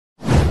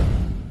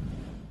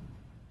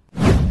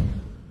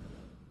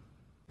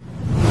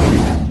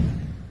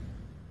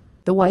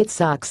The White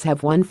Sox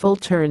have one full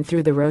turn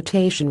through the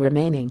rotation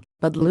remaining,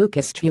 but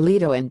Lucas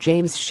Giolito and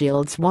James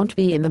Shields won't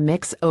be in the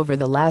mix over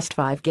the last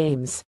 5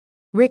 games.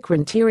 Rick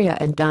Renteria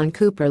and Don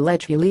Cooper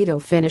let Giolito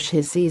finish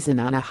his season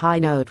on a high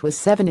note with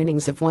 7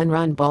 innings of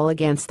 1-run ball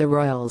against the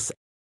Royals,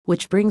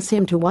 which brings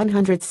him to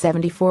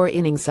 174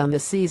 innings on the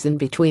season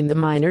between the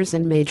minors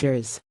and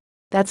majors.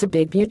 That's a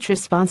big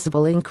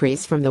responsible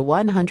increase from the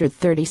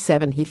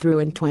 137 he threw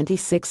in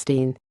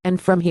 2016, and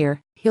from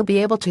here, he'll be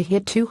able to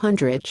hit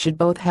 200 should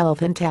both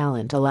health and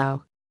talent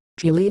allow.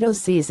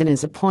 Giolito's season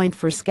is a point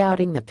for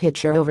scouting the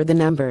pitcher over the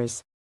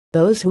numbers.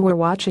 Those who were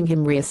watching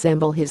him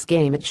reassemble his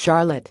game at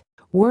Charlotte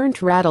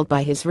weren't rattled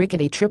by his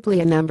rickety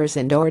AAA numbers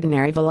and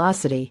ordinary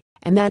velocity,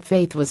 and that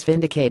faith was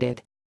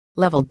vindicated.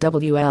 Level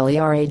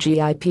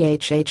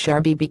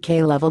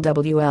WLERAGIPHHRBBK Level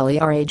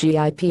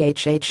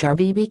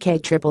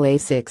WLERAGIPHHRBBK AAA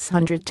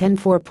 610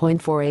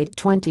 4.48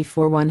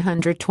 24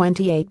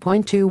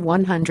 128.2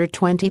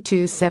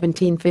 122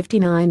 17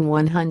 59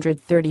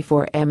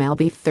 134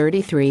 MLB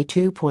 33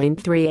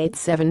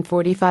 2.387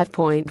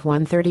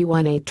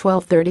 45.131 8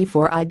 12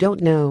 34 I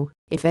don't know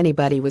if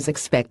anybody was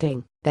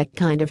expecting that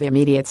kind of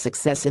immediate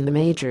success in the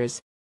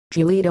majors.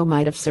 Giolito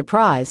might have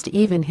surprised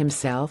even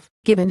himself,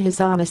 given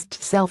his honest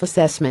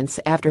self-assessments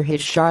after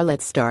his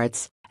Charlotte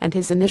starts and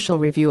his initial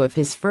review of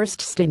his first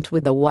stint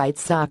with the White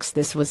Sox.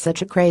 This was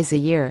such a crazy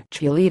year,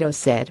 Giolito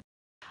said.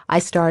 I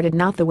started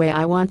not the way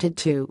I wanted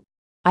to.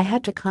 I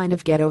had to kind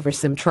of get over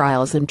some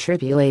trials and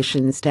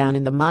tribulations down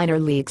in the minor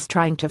leagues,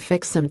 trying to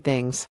fix some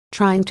things,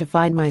 trying to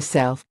find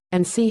myself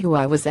and see who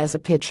I was as a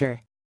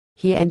pitcher.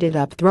 He ended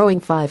up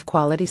throwing 5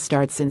 quality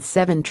starts in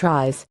 7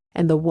 tries,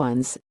 and the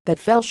ones that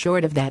fell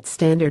short of that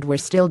standard were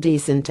still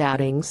decent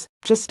outings,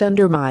 just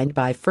undermined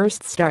by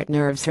first start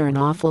nerves or an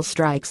awful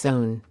strike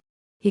zone.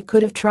 He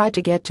could have tried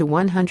to get to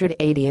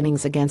 180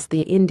 innings against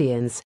the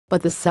Indians,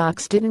 but the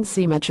Sox didn't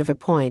see much of a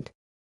point.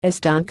 As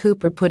Don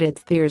Cooper put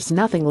it, there's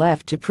nothing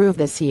left to prove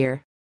this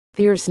year.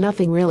 There's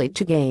nothing really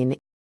to gain.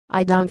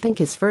 I don't think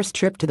his first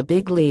trip to the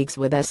big leagues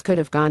with us could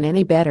have gone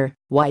any better,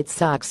 White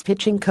Sox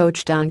pitching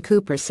coach Don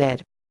Cooper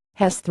said.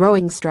 Has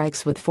throwing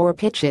strikes with 4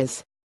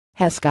 pitches.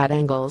 Has got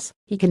angles,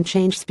 he can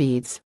change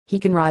speeds, he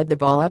can ride the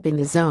ball up in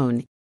the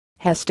zone.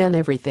 Has done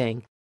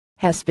everything.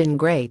 Has been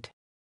great.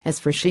 As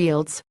for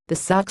Shields, the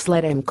Sox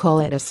let him call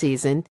it a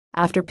season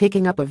after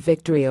picking up a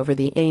victory over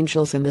the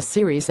Angels in the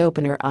series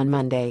opener on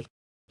Monday.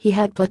 He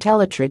had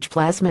platelet-rich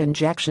plasma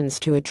injections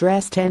to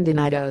address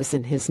tendinitis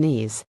in his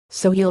knees,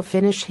 so he'll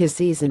finish his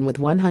season with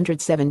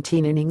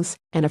 117 innings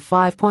and a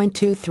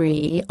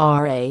 5.23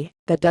 ERA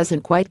that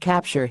doesn't quite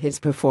capture his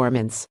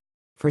performance.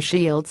 For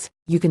Shields,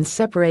 you can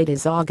separate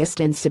his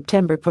August and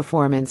September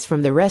performance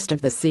from the rest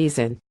of the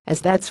season, as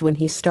that's when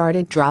he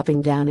started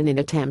dropping down in an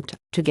attempt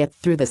to get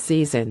through the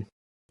season.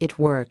 It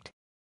worked.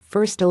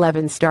 First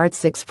 11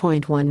 starts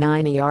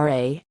 6.19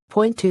 ERA,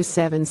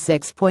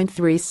 .276,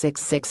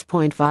 .366,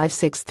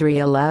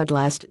 .563 allowed.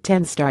 Last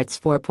 10 starts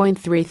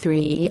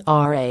 4.33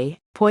 ERA,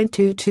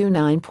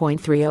 .229,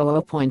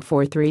 .300,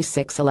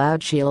 .436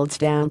 allowed. Shields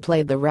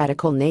downplayed the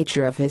radical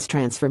nature of his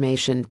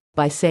transformation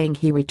by saying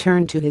he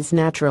returned to his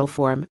natural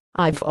form.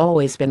 I've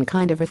always been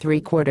kind of a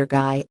 3-quarter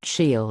guy,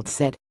 Shields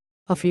said.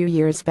 A few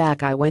years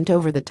back I went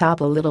over the top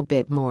a little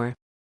bit more.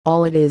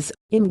 All it is,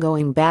 in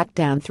going back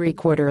down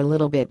 3-quarter a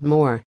little bit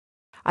more.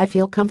 I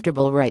feel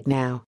comfortable right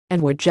now,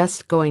 and we're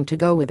just going to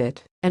go with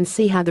it and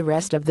see how the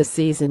rest of the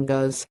season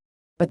goes.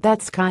 But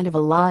that's kind of a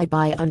lie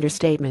by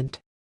understatement.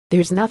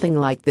 There's nothing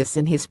like this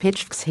in his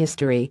pitch's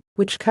history,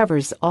 which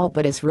covers all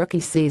but his rookie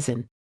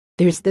season.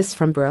 There's this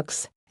from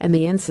Brooks, and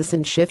the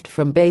incessant shift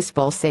from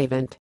baseball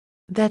savant.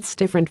 That's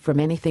different from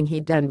anything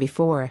he'd done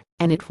before,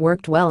 and it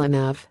worked well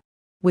enough.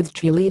 With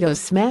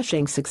Giolito's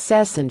smashing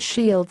success and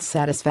Shields'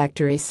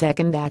 satisfactory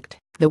second act,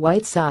 the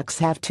White Sox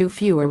have 2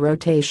 fewer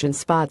rotation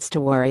spots to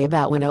worry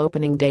about when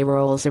opening day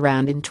rolls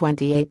around in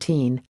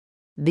 2018.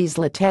 These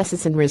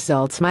Latessen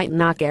results might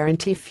not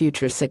guarantee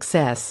future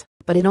success,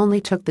 but it only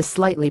took the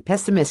slightly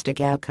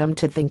pessimistic outcome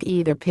to think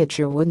either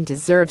pitcher wouldn't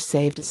deserve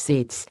saved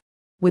seats.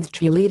 With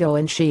Giolito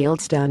and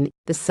Shields done,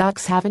 the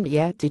Sox haven't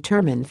yet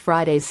determined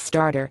Friday's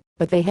starter,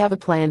 but they have a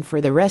plan for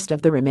the rest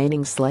of the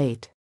remaining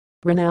slate.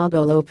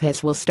 Ronaldo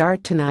Lopez will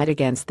start tonight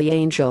against the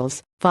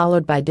Angels,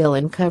 followed by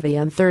Dylan Covey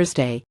on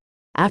Thursday.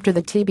 After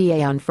the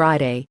TBA on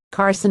Friday,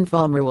 Carson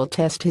Fulmer will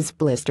test his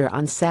blister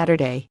on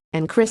Saturday,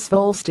 and Chris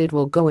Volstad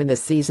will go in the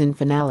season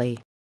finale.